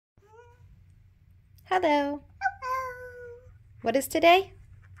Hello. Hello. What is today?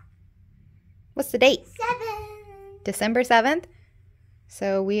 What's the date? 7. December 7th.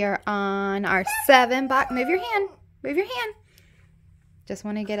 So we are on our 7 box. Move your hand. Move your hand. Just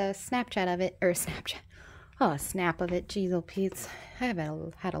want to get a Snapchat of it. Or Snapchat. Oh, a snap of it. Jeez, oh Pete's. I have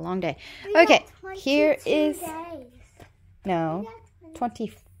had a long day. Okay. Here is... Days. No.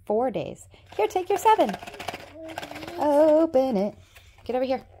 24 days. Here, take your 7. Open it. Get over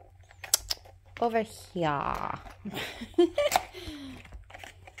here. Over here.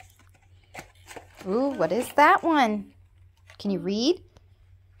 Ooh, what is that one? Can you read?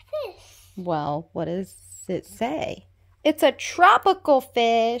 Fish. Well, what does it say? It's a tropical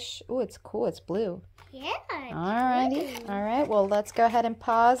fish. Ooh, it's cool. It's blue. Yeah. Alrighty. All right. Well, let's go ahead and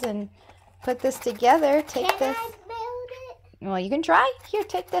pause and put this together. Take Can this. I build it? Well, you can try. Here,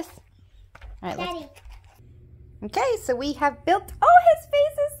 take this. All right. Daddy. Okay, so we have built. Oh, his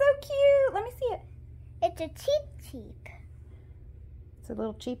face is so cute. Let me see it. It's a cheap. It's a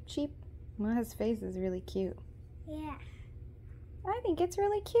little cheap. Well, his face is really cute. Yeah. I think it's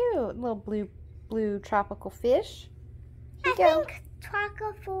really cute. Little blue tropical fish. I think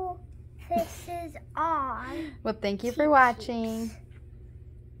tropical fishes are. Well, thank you for watching.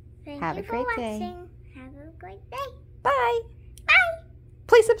 Have a great day. Have a great day. Bye. Bye.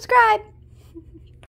 Please subscribe.